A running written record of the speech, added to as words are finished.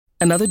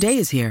Another day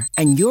is here,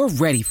 and you're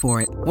ready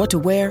for it. What to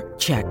wear?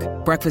 Check.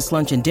 Breakfast,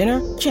 lunch, and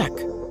dinner? Check.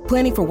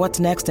 Planning for what's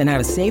next and how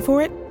to save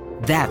for it?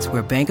 That's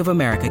where Bank of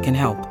America can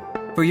help.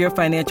 For your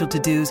financial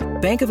to-dos,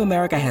 Bank of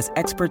America has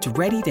experts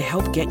ready to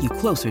help get you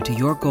closer to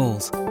your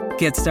goals.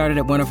 Get started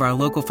at one of our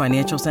local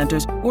financial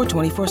centers or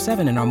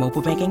 24/7 in our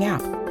mobile banking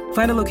app.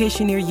 Find a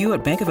location near you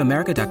at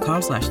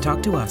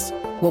bankofamerica.com/talktous.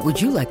 What would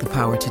you like the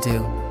power to do?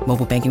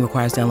 Mobile banking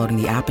requires downloading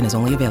the app and is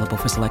only available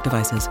for select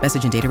devices.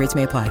 Message and data rates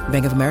may apply.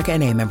 Bank of America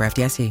N.A., member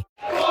FDIC.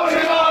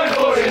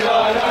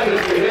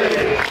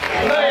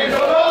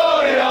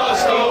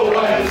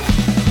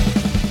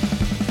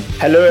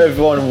 Hello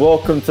everyone,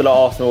 welcome to the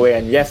Arsenal Way,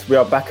 and yes, we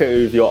are back at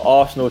it with your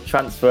Arsenal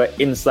Transfer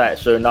Insight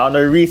Show. Now, I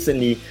know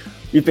recently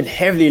we've been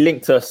heavily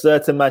linked to a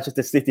certain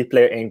Manchester City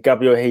player in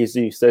Gabriel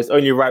Jesus, so it's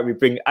only right we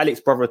bring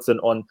Alex Brotherton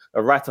on,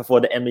 a writer for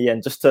the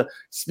MEN, just to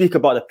speak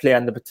about the player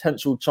and the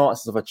potential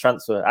chances of a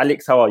transfer.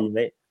 Alex, how are you,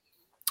 mate?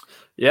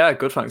 Yeah,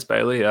 good, thanks,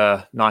 Bailey.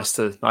 Nice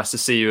to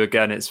see you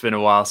again. It's been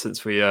a while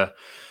since we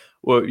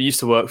used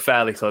to work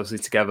fairly closely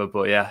together,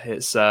 but yeah,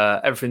 it's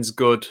everything's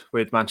good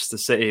with Manchester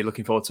City.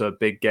 Looking forward to a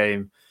big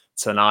game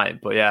tonight.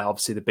 But yeah,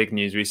 obviously the big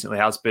news recently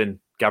has been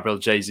Gabriel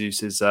Jesus'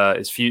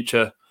 his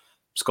future.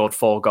 Scored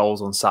 4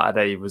 goals on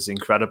Saturday. He was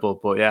incredible.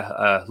 But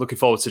yeah, looking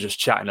forward to just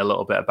chatting a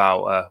little bit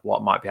about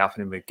what might be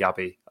happening with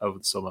Gabby over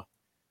the summer.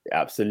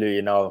 Yeah,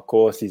 absolutely. Now, of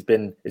course, it's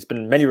been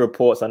many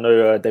reports. I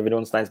know David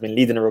Ornstein's been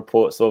leading the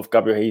reports of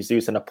Gabriel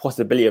Jesus and the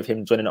possibility of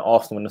him joining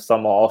Arsenal in the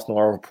summer. Arsenal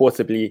are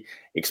reportedly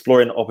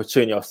exploring the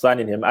opportunity of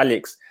signing him.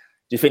 Alex,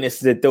 do you think this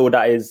is a deal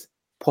that is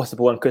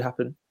possible and could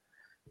happen?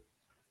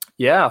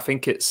 Yeah, I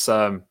think it's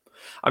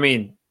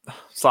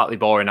slightly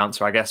boring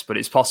answer, I guess, but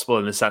it's possible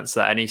in the sense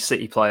that any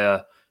City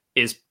player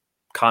is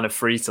kind of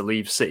free to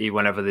leave City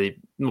whenever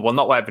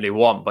not whenever they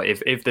want, but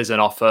if there's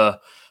an offer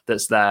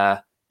that's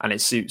there and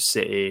it suits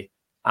City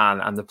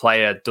and the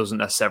player doesn't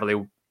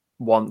necessarily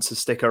want to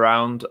stick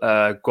around,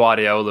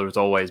 Guardiola has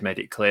always made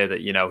it clear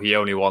that, you know, he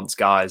only wants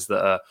guys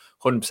that are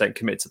 100%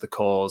 committed to the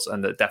cause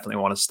and that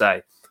definitely want to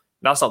stay.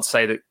 That's not to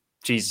say that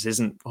Jesus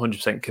isn't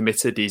 100%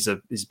 committed.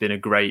 He's been a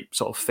great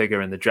sort of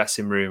figure in the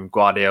dressing room.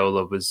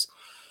 Guardiola was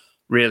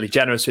really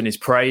generous in his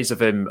praise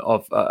of him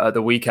at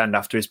the weekend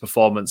after his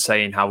performance,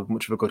 saying how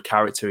much of a good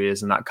character he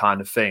is and that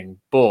kind of thing.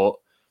 But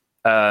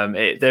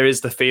there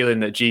is the feeling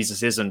that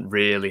Jesus isn't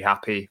really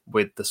happy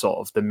with the sort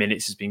of the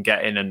minutes he's been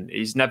getting, and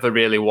he's never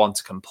really one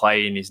to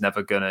complain. He's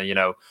never going to, you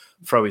know,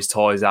 throw his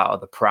toys out of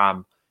the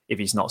pram if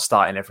he's not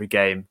starting every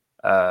game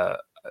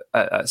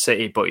at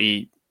City. But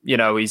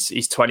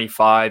he's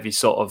 25. He's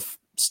sort of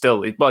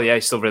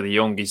he's still really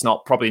young. He's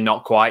probably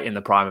not quite in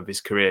the prime of his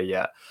career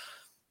yet.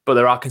 But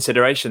there are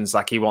considerations,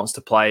 like he wants to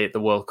play at the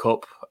World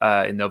Cup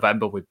in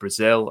November with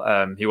Brazil.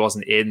 He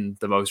wasn't in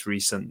the most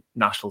recent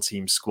national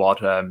team squad,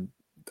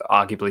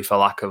 arguably for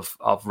lack of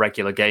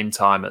regular game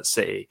time at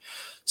City.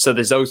 So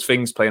there's those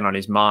things playing on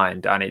his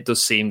mind. And it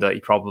does seem that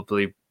he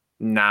probably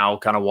now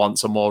kind of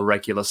wants a more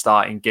regular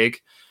starting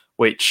gig,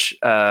 which,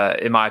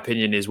 in my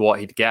opinion, is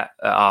what he'd get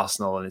at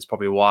Arsenal. And it's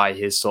probably why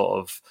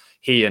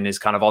he and his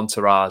kind of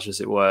entourage,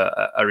 as it were,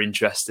 are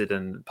interested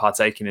in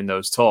partaking in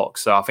those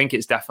talks. So I think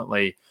it's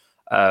definitely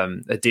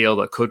a deal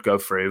that could go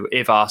through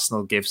if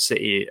Arsenal give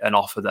City an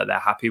offer that they're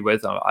happy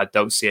with. I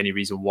don't see any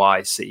reason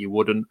why City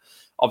wouldn't.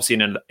 Obviously,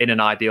 in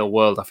an ideal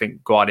world, I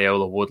think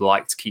Guardiola would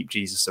like to keep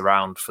Jesus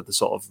around for the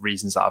sort of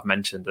reasons that I've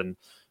mentioned, and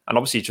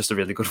obviously he's just a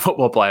really good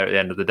football player at the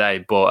end of the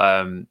day.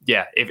 But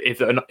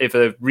if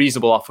a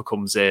reasonable offer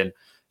comes in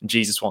and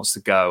Jesus wants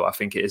to go, I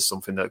think it is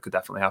something that could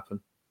definitely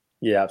happen.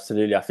 Yeah,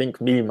 absolutely. I think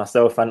me,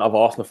 myself, and other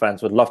Arsenal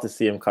fans would love to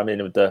see him come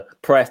in with the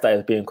price that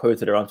is being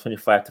quoted around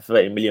 25 to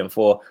 30 million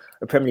for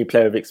a Premier League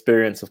player of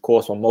experience, of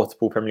course, won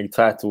multiple Premier League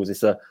titles.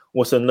 It's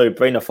also a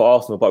no-brainer for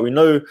Arsenal. But we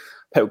know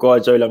Pep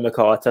Guardiola and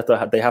Mikel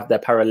Arteta, they have their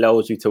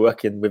parallels due to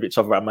working with each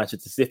other at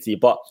Manchester City.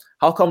 But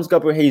how comes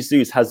Gabriel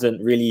Jesus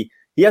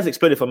he has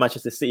exploded for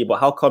Manchester City, but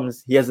how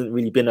comes he hasn't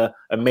really been a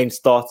main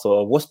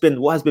starter? What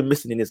has been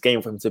missing in his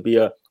game for him to be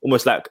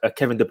almost like a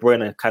Kevin De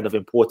Bruyne kind of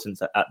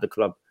importance at the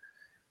club?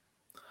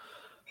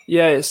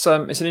 Yeah, it's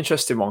an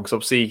interesting one because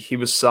obviously he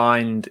was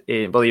signed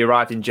he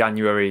arrived in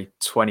January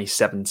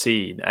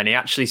 2017, and he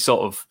actually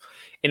sort of,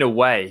 in a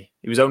way,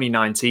 he was only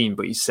 19,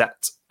 but he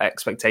set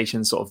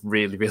expectations sort of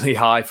really, really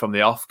high from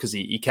the off because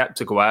he kept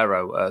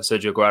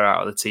Sergio Aguero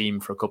out of the team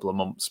for a couple of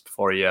months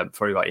before he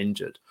got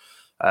injured.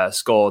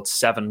 Scored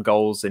 7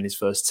 goals in his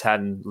first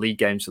 10 league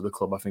games for the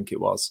club, I think it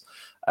was.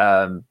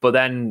 But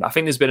then I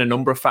think there's been a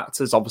number of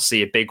factors.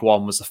 Obviously, a big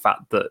one was the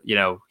fact that, you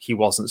know, he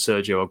wasn't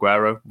Sergio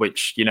Aguero,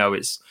 which, you know,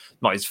 it's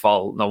not his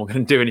fault. No one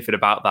can do anything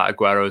about that.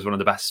 Aguero is one of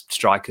the best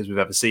strikers we've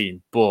ever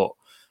seen. But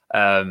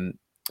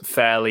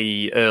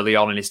fairly early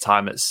on in his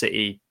time at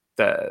City,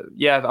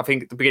 I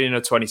think at the beginning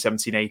of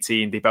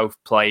 2017-18, they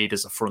both played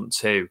as a front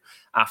two.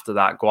 After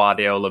that,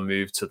 Guardiola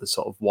moved to the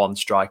sort of one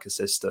striker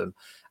system.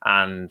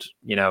 And,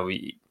 you know,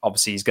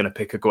 he's going to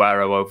pick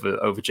Aguero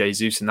over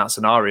Jesus in that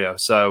scenario.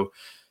 So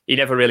he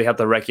never really had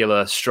the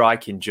regular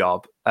striking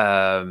job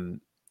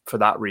for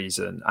that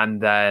reason. And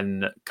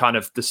then kind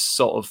of the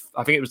sort of,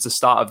 I think it was the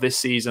start of this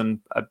season,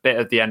 a bit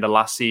at the end of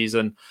last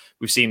season,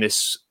 we've seen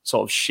this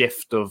sort of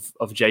shift of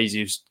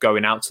Jesus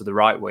going out to the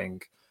right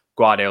wing.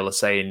 Guardiola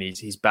saying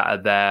he's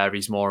better there.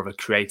 He's more of a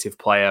creative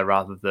player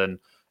rather than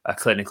a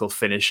clinical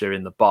finisher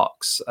in the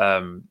box.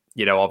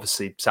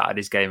 Obviously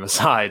Saturday's game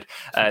aside,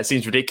 it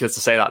seems ridiculous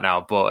to say that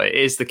now, but it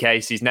is the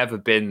case. He's never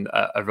been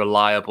a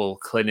reliable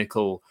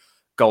clinical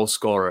goal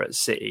scorer at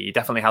City. He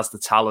definitely has the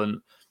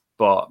talent,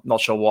 but not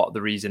sure what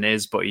the reason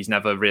is, but he's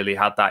never really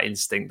had that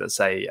instinct that,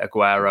 say,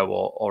 Aguero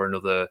or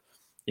another,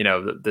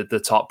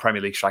 the top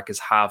Premier League strikers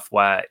have,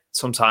 where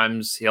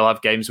sometimes he'll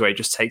have games where it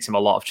just takes him a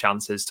lot of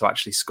chances to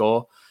actually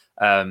score.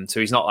 So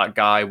he's not that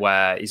guy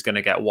where he's going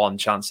to get one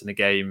chance in a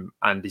game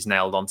and he's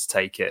nailed on to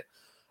take it.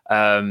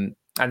 And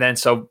then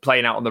so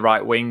playing out on the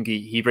right wing,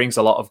 he brings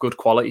a lot of good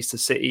qualities to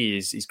City.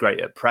 He's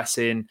great at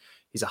pressing.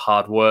 He's a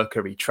hard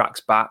worker. He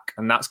tracks back.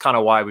 And that's kind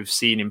of why we've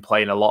seen him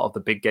playing a lot of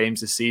the big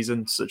games this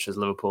season, such as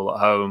Liverpool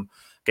at home,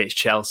 against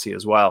Chelsea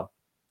as well.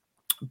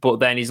 But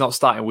then he's not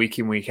starting week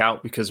in, week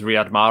out, because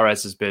Riyad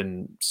Mahrez has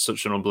been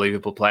such an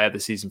unbelievable player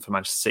this season for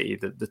Manchester City,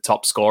 the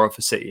top scorer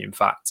for City, in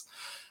fact.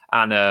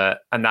 And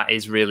that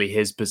is really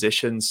his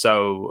position.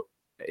 So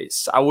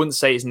I wouldn't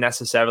say it's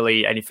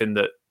necessarily anything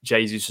that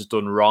Jesus has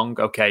done wrong.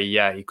 Okay,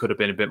 yeah, he could have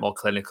been a bit more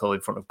clinical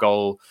in front of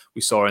goal.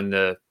 We saw in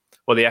the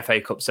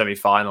FA Cup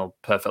semi-final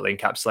perfectly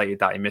encapsulated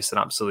that. He missed an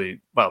absolute,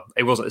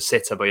 it wasn't a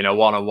sitter, but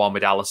one-on-one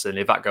with Alisson.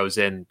 If that goes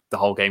in, the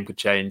whole game could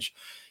change.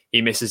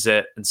 He misses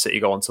it and City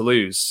go on to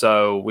lose.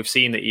 So we've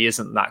seen that he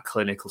isn't that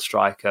clinical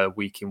striker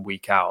week in,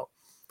 week out.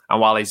 And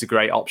while he's a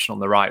great option on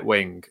the right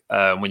wing,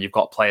 when you've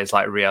got players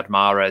like Riyad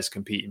Mahrez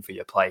competing for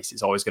your place,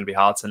 it's always going to be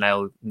hard to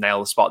nail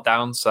the spot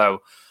down.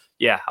 So,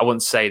 yeah, I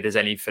wouldn't say there's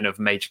anything of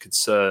major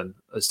concern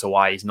as to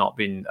why he's not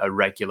been a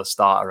regular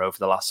starter over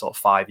the last sort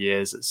of 5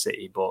 years at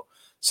City, but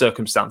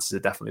circumstances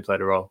have definitely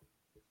played a role.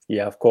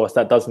 Yeah, of course,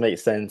 that does make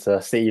sense.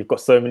 City, you've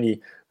got so many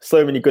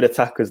good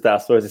attackers that I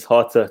suppose it's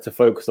hard to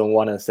focus on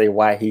one and say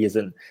why he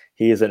isn't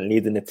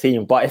leading the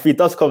team. But if he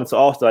does come to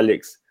Arsenal,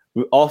 Alex,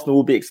 Arsenal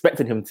will be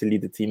expecting him to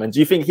lead the team. And do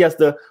you think he has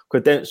the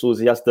credentials,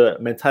 he has the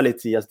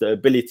mentality, he has the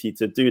ability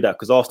to do that?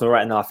 Because Arsenal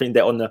right now, I think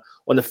they're on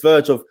the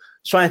verge of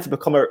trying to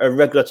become a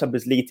regular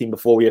Champions League team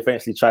before we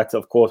eventually try to,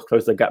 of course,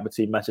 close the gap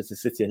between Manchester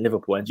City and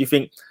Liverpool. And do you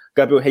think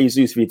Gabriel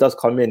Jesus, if he does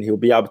come in, he'll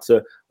be able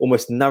to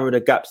almost narrow the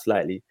gap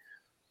slightly?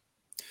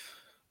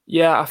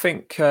 Yeah, I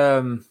think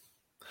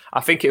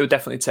it would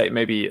definitely take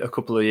maybe a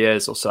couple of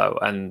years or so.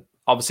 And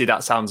obviously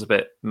that sounds a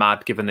bit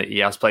mad given that he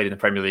has played in the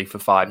Premier League for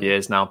 5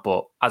 years now.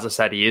 But as I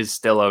said, he is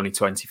still only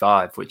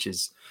 25, which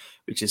is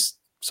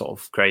sort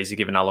of crazy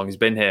given how long he's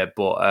been here.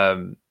 But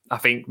I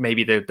think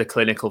maybe the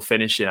clinical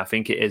finishing, I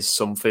think it is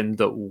something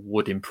that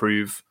would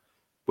improve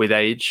with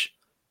age.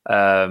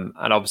 And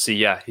obviously,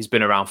 yeah, he's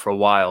been around for a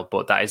while,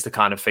 but that is the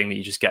kind of thing that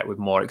you just get with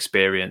more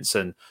experience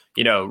and,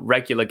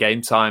 regular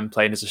game time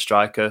playing as a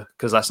striker.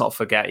 Because let's not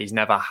forget, he's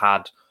never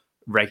had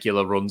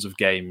regular runs of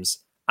games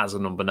as a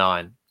number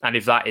 9. And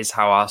if that is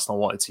how Arsenal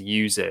wanted to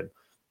use him,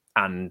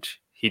 and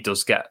he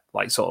does gets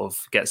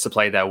to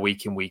play there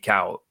week in, week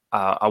out,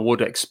 I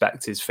would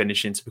expect his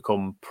finishing to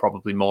become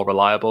probably more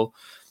reliable.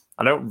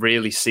 I don't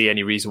really see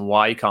any reason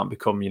why he can't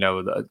become,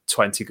 a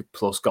 20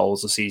 plus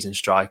goals a season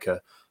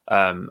striker.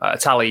 A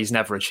tally he's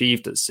never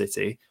achieved at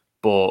City,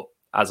 but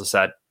as I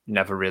said,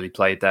 never really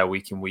played there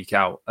week in, week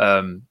out.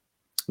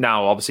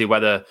 Now, obviously,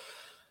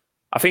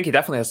 I think he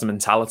definitely has the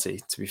mentality,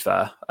 to be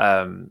fair.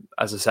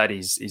 As I said,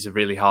 he's a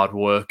really hard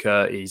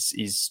worker.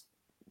 He's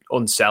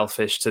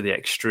unselfish to the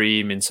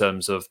extreme in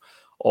terms of,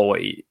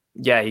 he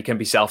can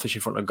be selfish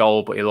in front of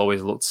goal, but he'll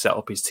always look to set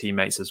up his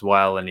teammates as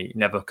well. And he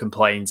never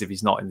complains if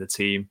he's not in the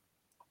team.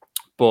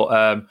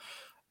 But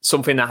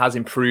something that has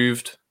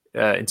improved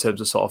in terms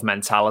of sort of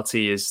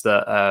mentality is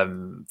that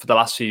for the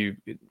last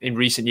in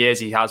recent years,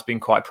 he has been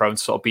quite prone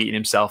to sort of beating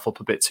himself up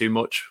a bit too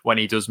much when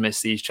he does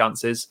miss these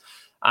chances.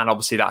 And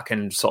obviously that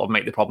can sort of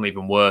make the problem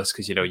even worse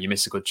because, you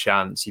miss a good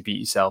chance, you beat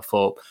yourself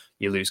up,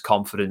 you lose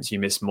confidence, you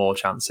miss more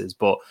chances.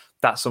 But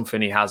that's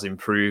something he has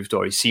improved,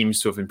 or he seems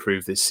to have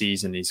improved this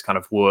season. He's kind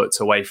of worked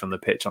away from the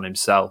pitch on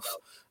himself,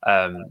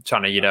 trying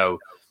to,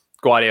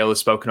 Guardiola's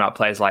spoken about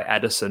players like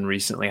Ederson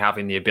recently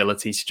having the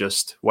ability to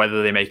just,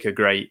 whether they make a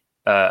great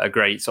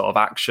sort of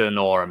action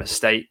or a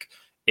mistake,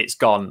 it's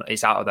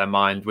out of their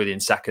mind within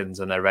seconds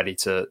and they're ready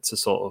to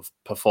sort of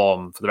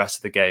perform for the rest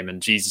of the game.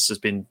 And Jesus has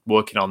been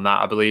working on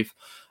that, I believe.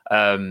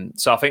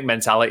 So I think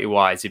mentality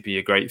wise, he'd be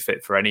a great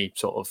fit for any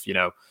sort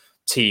of,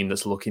 team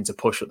that's looking to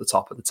push at the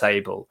top of the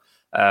table.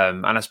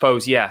 And I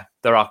suppose, there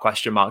are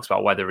question marks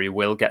about whether he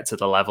will get to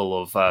the level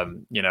of,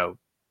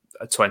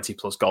 a 20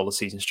 plus goal a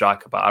season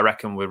striker. But I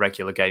reckon with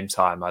regular game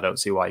time, I don't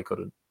see why he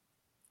couldn't.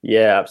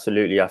 Yeah,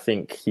 absolutely. I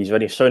think he's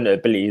already shown the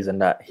abilities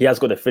and that he has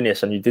got to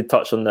finish. And you did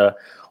touch on the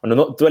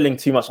not dwelling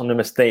too much on the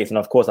mistakes. And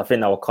of course, I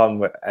think that will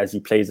come as he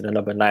plays in the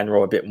number 9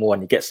 role a bit more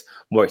and he gets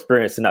more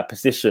experience in that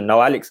position.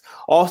 Now, Alex,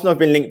 Arsenal have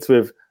been linked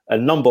with a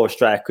number of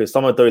strikers.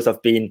 Some of those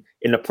have been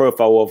in the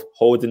profile of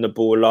holding the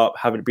ball up,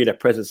 having been a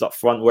presence up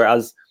front,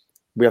 whereas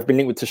we have been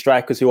linked with two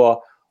strikers who are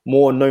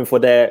more known for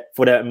their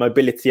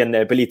mobility and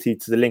their ability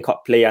to link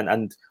up play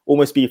and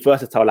almost be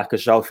versatile like a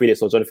João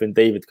Felix or Jonathan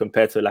David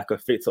compared to like a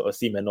Victor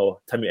Osimhen or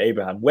Tammy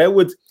Abraham. Where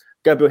would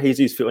Gabriel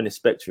Jesus fit on the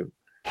spectrum?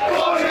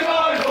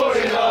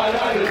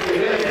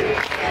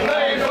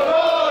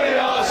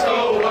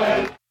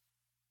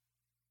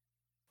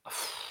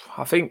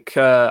 I think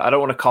I don't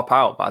want to cop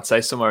out, but I'd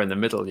say somewhere in the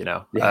middle,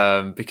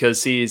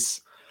 because he's,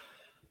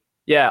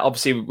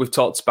 obviously we've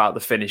talked about the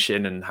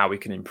finishing and how we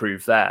can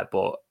improve there,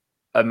 but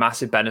a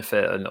massive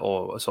benefit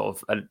or sort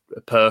of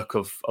a perk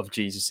of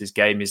Jesus's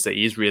game is that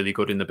he is really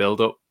good in the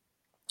build-up.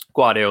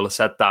 Guardiola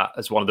said that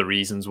as one of the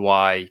reasons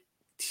why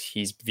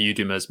he's viewed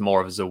him as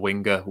more of as a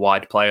winger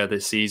wide player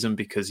this season,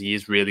 because he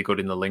is really good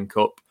in the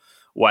link-up,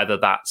 whether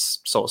that's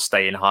sort of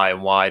staying high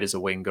and wide as a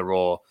winger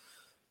or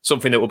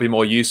something that would be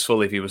more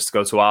useful if he was to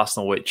go to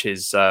Arsenal, which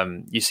is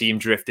you see him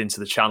drift into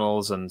the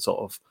channels and sort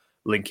of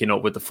linking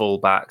up with the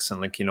full-backs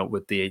and linking up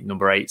with the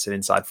number 8s and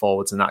inside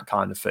forwards and that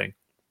kind of thing.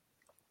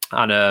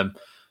 And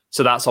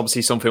so that's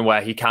obviously something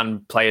where he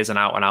can play as an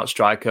out-and-out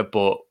striker,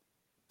 but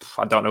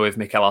I don't know if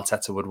Mikel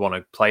Arteta would want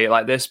to play it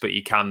like this, but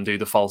he can do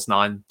the false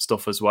 9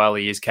 stuff as well.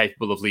 He is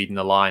capable of leading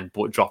the line,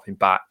 but dropping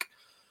back,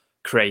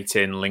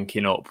 creating,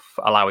 linking up,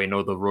 allowing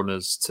other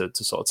runners to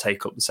sort of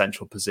take up the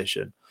central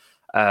position.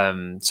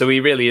 So he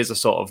really is a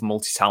sort of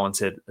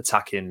multi-talented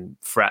attacking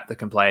threat that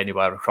can play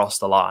anywhere across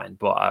the line.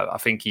 But I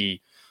think he's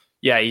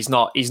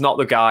not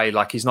the guy,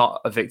 like he's not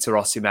a Victor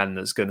Osimhen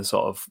that's going to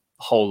sort of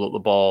hold up the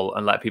ball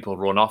and let people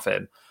run off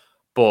him.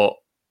 But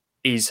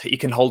he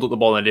can hold up the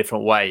ball in a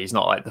different way. He's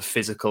not like the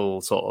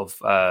physical sort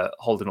of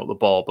holding up the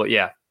ball. But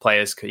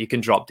he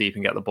can drop deep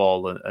and get the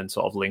ball and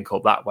sort of link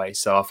up that way.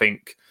 So I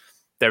think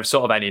there's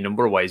sort of any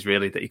number of ways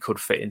really that he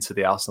could fit into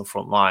the Arsenal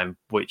front line,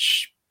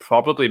 which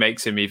probably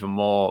makes him even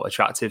more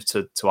attractive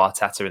to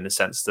Arteta in the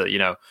sense that,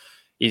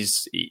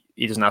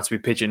 he doesn't have to be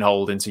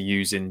pigeonholed into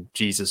using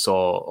Jesus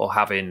or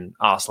having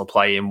Arsenal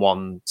play in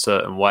one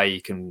certain way.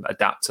 He can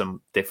adapt to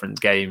different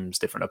games,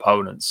 different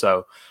opponents.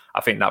 So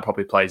I think that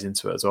probably plays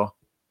into it as well.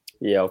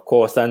 Yeah, of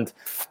course. And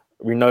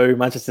we know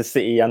Manchester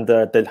City and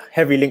the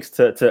heavy links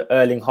to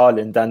Erling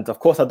Haaland. And of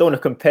course, I don't want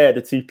to compare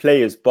the two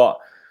players, but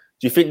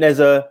do you think there's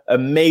a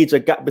major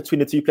gap between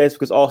the two players?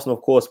 Because Arsenal,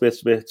 of course,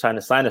 we're trying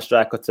to sign a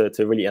striker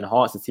to really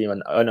enhance the team.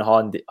 And Erling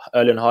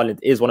Haaland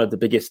is one of the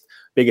biggest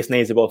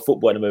names about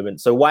football at the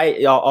moment. So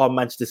why are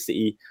Manchester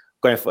City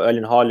going for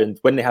Erling Haaland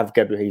when they have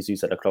Gabriel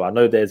Jesus at the club? I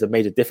know there's a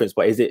major difference,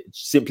 but is it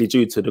simply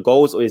due to the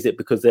goals or is it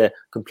because they're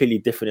completely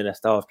different in their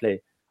style of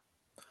play?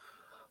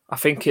 I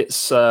think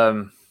it's...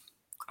 I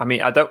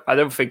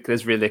don't think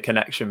there's really a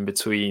connection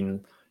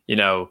between,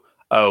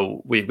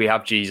 we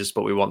have Jesus,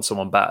 but we want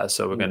someone better,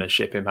 so we're going to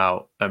ship him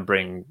out and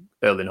bring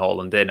Erling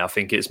Haaland in. I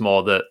think it's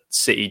more that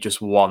City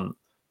just want...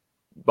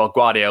 Well,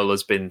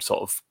 Guardiola's been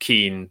sort of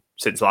keen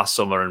since last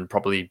summer and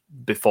probably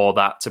before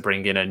that to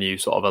bring in a new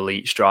sort of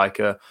elite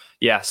striker.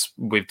 Yes,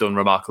 we've done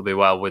remarkably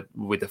well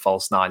with the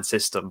false 9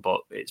 system, but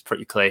it's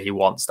pretty clear he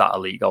wants that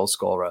elite goal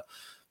scorer.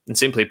 And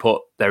simply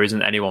put, there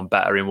isn't anyone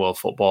better in world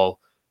football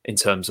in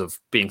terms of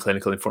being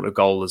clinical in front of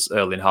goal as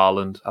Erling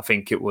Haaland. I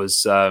think it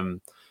was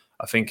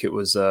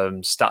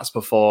Stats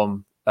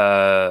Perform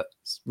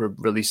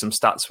released some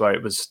stats where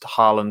it was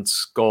Haaland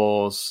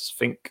scores, I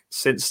think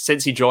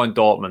since he joined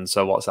Dortmund,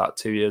 so what's that,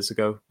 2 years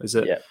ago, is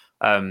it? Yeah.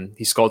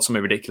 He scored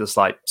something ridiculous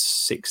like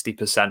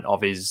 60%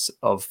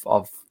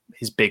 of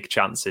his big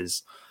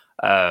chances.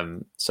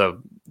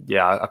 So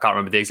yeah, I can't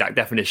remember the exact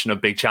definition of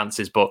big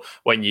chances, but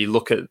when you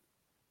look at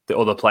the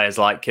other players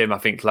like him, I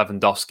think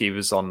Lewandowski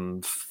was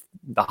on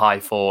the high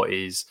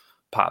 40s,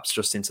 perhaps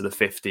just into the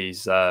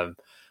 50s,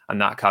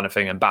 and that kind of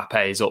thing. And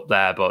Mbappe is up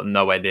there, but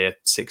nowhere near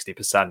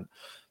 60%.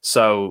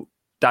 So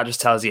that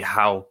just tells you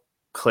how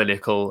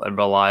clinical and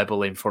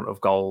reliable in front of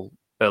goal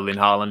Erling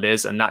Haaland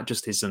is. And that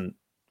just isn't,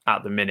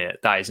 at the minute,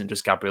 that isn't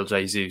just Gabriel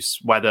Jesus.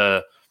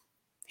 Whether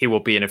he will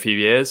be in a few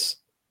years,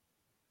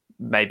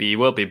 maybe he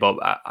will be, but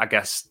I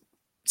guess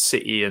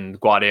City and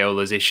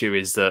Guardiola's issue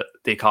is that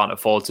they can't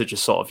afford to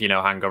just sort of,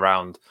 hang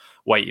around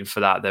waiting for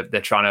that.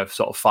 They're trying to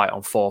sort of fight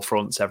on 4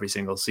 fronts every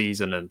single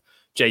season. And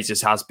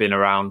Jesus has been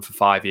around for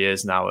 5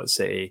 years now at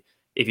City.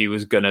 If he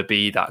was going to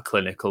be that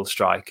clinical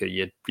striker,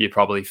 you'd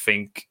probably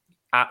think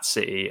at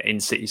City, in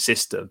City's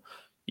system,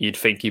 you'd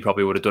think he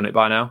probably would have done it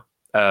by now.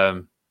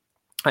 And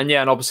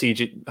obviously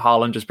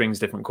Haaland just brings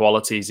different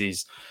qualities.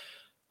 He's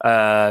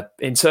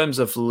in terms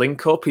of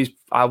link up,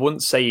 I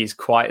wouldn't say he's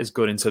quite as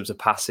good in terms of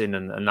passing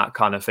and that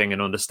kind of thing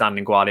and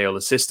understanding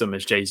Guardiola's system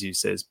as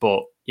Jesus is,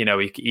 but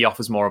he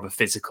offers more of a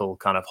physical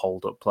kind of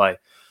hold up play,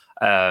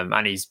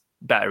 and he's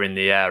better in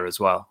the air as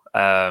well,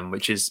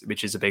 which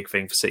is a big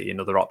thing for City,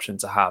 another option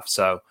to have.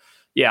 So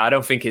yeah, I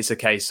don't think it's a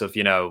case of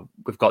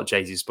we've got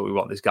Jesus but we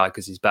want this guy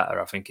because he's better.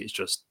 I think it's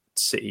just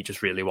City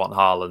just really want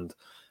Haaland,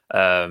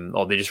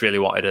 or they just really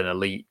wanted an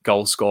elite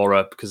goal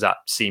scorer because that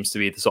seems to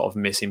be the sort of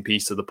missing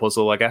piece of the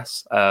puzzle, I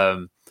guess.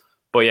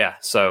 But yeah,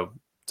 so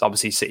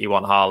obviously City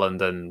want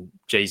Haaland, and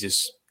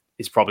Jesus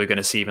is probably going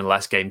to see even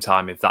less game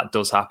time if that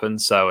does happen.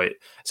 So it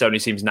only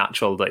seems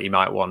natural that he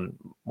might want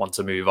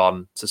to move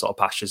on to sort of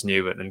pastures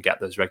new and get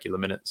those regular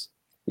minutes.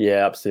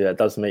 Yeah, absolutely. That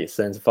does make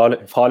sense. If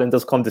Haaland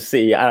does come to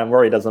City, I'm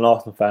worried as an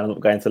Arsenal fan. I'm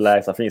not going to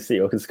lie. So I think City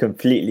will just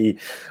completely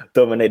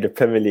dominate the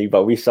Premier League,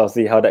 but we shall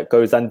see how that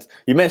goes. And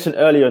you mentioned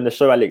earlier in the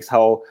show, Alex,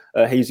 how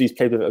Jesus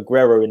played with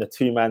Aguero in a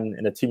two-man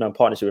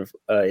partnership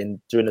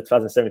during the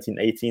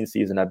 2017-18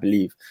 season, I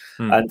believe.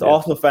 And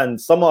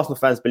some Arsenal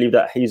fans believe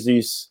that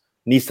Jesus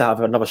needs to have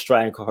another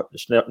striker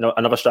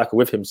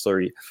with him.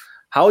 Sorry.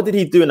 How did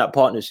he do in that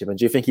partnership? And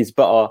do you think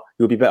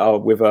he'll be better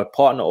with a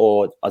partner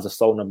or as a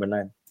sole number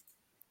 9?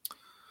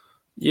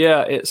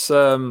 Yeah, it's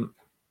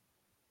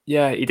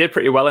he did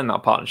pretty well in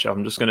that partnership.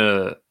 I'm just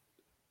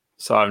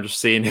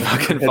seeing if I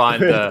can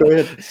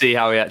find see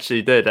how he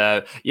actually did.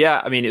 I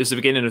mean, it was the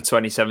beginning of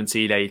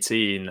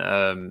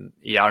 2017-18.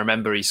 I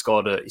remember he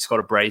scored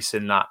a brace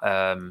in that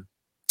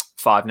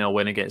 5-0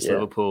 win against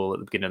Liverpool at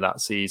the beginning of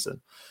that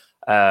season.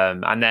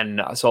 And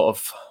then sort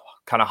of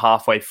kind of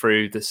halfway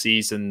through the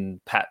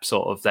season, Pep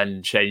sort of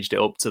then changed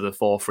it up to the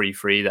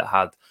 4-3-3 that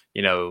had,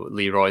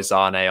 Leroy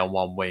Sané on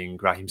one wing,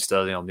 Raheem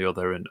Sterling on the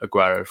other, and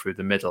Aguero through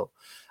the middle.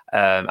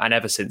 And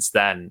ever since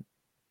then,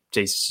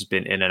 Jesus has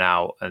been in and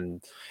out.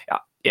 And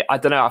I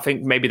don't know, I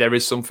think maybe there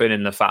is something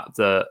in the fact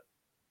that,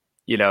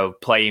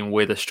 playing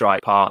with a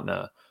strike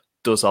partner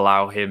does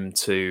allow him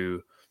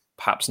to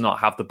perhaps not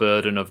have the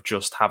burden of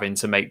just having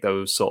to make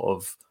those sort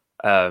of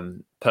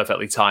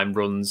perfectly timed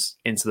runs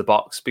into the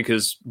box.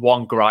 Because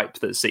one gripe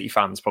that City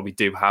fans probably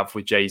do have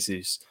with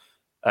Jesus,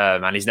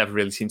 and he's never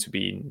really seemed to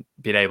be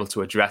been able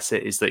to address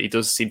it, is that he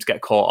does seem to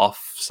get caught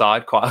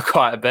offside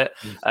quite a bit.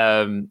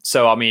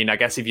 So I mean, I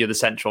guess if you're the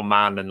central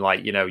man and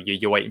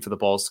you're waiting for the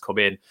balls to come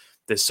in,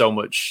 there's so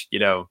much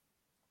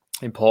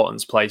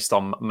importance placed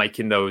on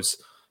making those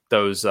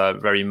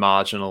very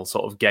marginal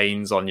sort of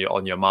gains on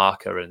your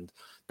marker, and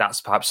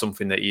that's perhaps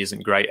something that he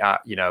isn't great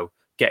at.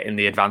 Getting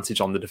the advantage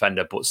on the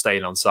defender but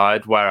staying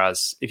onside.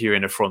 Whereas if you're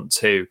in a front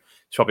two,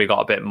 he's probably got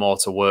a bit more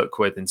to work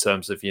with in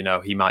terms of,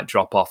 he might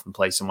drop off and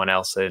play someone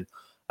else in,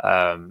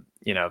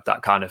 that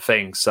kind of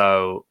thing.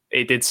 So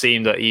it did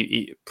seem that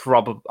he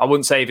probably, I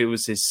wouldn't say if it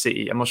was his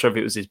City, I'm not sure if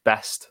it was his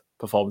best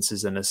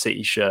performances in a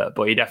City shirt,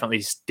 but he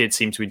definitely did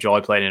seem to enjoy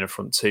playing in a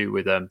front two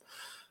with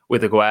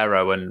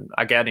Aguero. And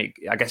again,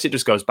 I guess it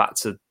just goes back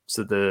to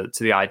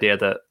the idea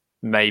that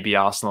maybe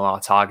Arsenal are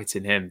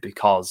targeting him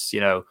because,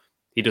 he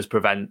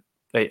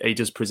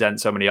does present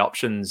so many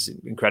options,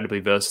 incredibly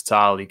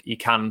versatile. He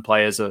can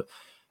play as a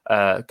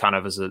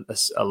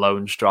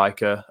lone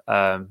striker,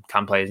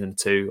 can play in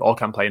two, or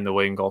can play in the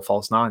wing or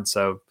false nine.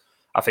 So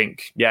I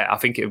think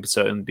it would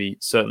certainly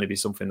be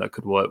something that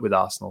could work with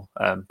Arsenal,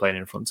 playing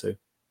in front two.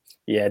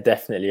 Yeah,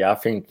 definitely. I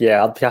think,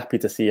 I'd be happy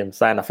to see him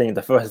sign. I think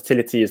the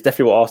versatility is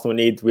definitely what Arsenal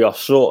need. We are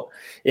short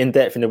in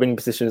depth in the wing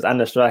positions and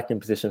the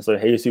striking position. So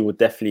Jesus would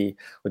definitely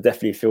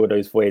fill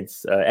those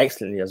voids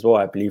excellently as well,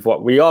 I believe.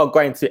 We are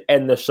going to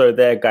end the show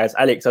there, guys.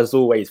 Alex, as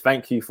always,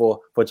 thank you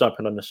for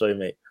jumping on the show,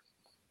 mate.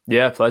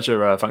 Yeah,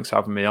 pleasure. Thanks for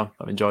having me on.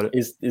 I've enjoyed it.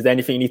 Is there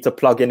anything you need to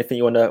plug? Anything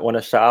you want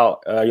to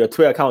shout out? Your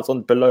Twitter account's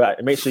on below.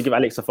 Make sure you give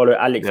Alex a follow.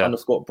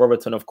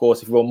 Alex_Brotherton, of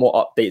course. If you want more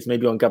updates,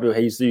 maybe on Gabriel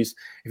Jesus.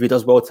 If he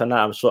does well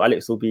tonight, I'm sure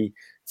Alex will be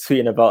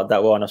tweeting about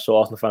that well, and I'm sure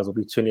Arsenal fans will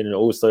be tuning in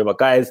also. But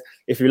guys,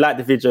 if you like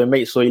the video,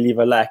 make sure you leave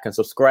a like and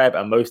subscribe.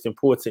 And most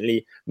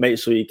importantly, make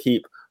sure you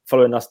keep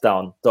following us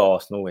down the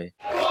Arsenal way.